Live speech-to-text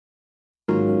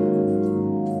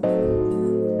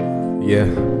Yeah.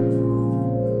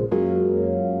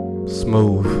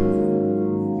 Smooth.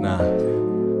 Nah.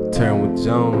 Turn with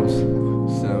Jones.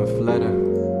 7th letter.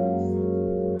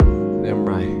 Them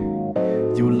right.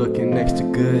 You looking extra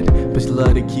good, but you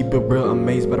love to keep it real.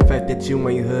 Amazed by the fact that you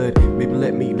ain't hood. Maybe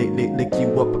let me lick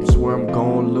you up. I swear I'm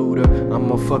gon' loot her.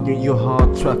 I'm a fucking your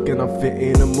hard truck and I'm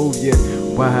fitting to move ya.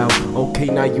 Wow, okay,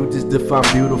 now you just define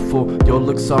beautiful. Your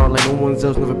looks are like no one's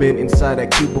else never been inside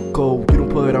that cubicle. You don't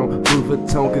put on Louis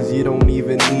Vuitton cause you don't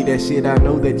even need that shit. I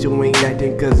know that you ain't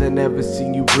acting cause I never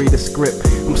seen you read a script.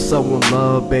 I'm so in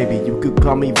love, baby, you could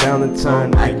call me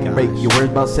Valentine. I can break your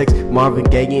words about sex, Marvin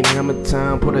Gaye and Hammer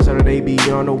Time. Put us on a baby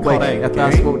on the way. After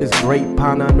I smoke this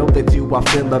grapevine, I know that you are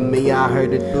feeling me. I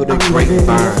heard it through the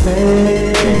grapevine.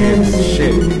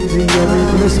 Shit.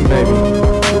 Listen, baby,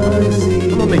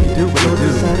 I'm gonna make you do what you do.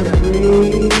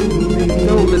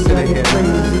 Don't listen to him.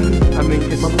 I mean,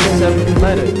 it's 7th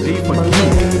letter, G for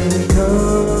geek.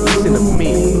 Listen to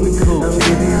me, we cool.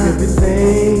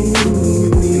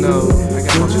 You know, I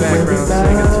got my background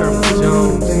singing, Turn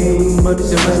Jones.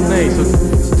 What's your name? So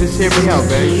just hear me out,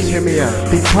 baby. Just hear me out.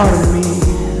 Be part of me.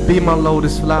 Be my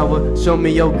lotus flower, show me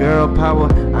your girl power.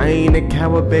 I ain't a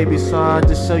coward, baby, so I'll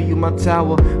just show you my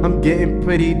tower. I'm getting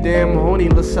pretty damn horny,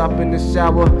 let's hop in the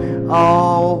shower.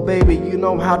 Oh, baby, you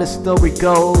know how the story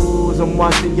goes. I'm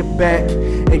watching your back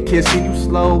and kissing you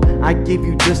slow. I give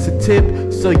you just a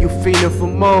tip, so you feeling for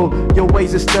more. Your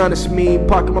ways astonish me,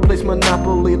 parking my place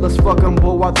Monopoly. Let's fuck, I'm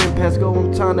bored, while then pass go.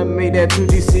 I'm trying to make that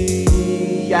 2GC.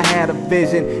 I had a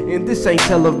vision, and this ain't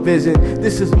television.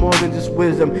 This is more than just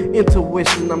wisdom,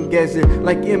 intuition. I'm guessing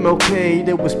like MLK,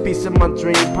 there was peace in my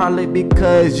dream. Probably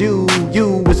because you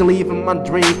wasn't leaving my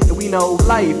dream. And we know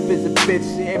life is a bitch,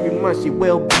 every month she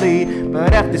will bleed,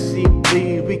 but after she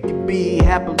bleeds, we can be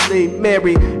happily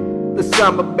married. The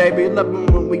summer, baby, love me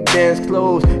when we dance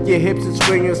close. Your hips are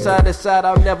swinging side to side,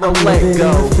 I'll never let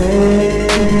go.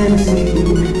 Fantasy,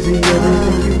 see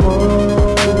everything you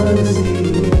want to see.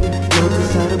 Know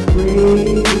just how to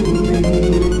breathe,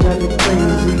 drive me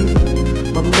crazy.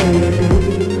 My lady,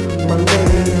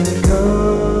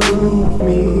 come with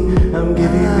me. I'm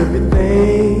giving you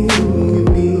everything you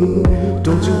need.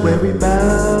 Don't you worry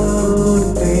about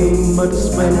a thing but the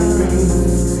sweat and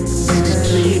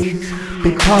dreams. Be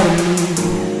part of me.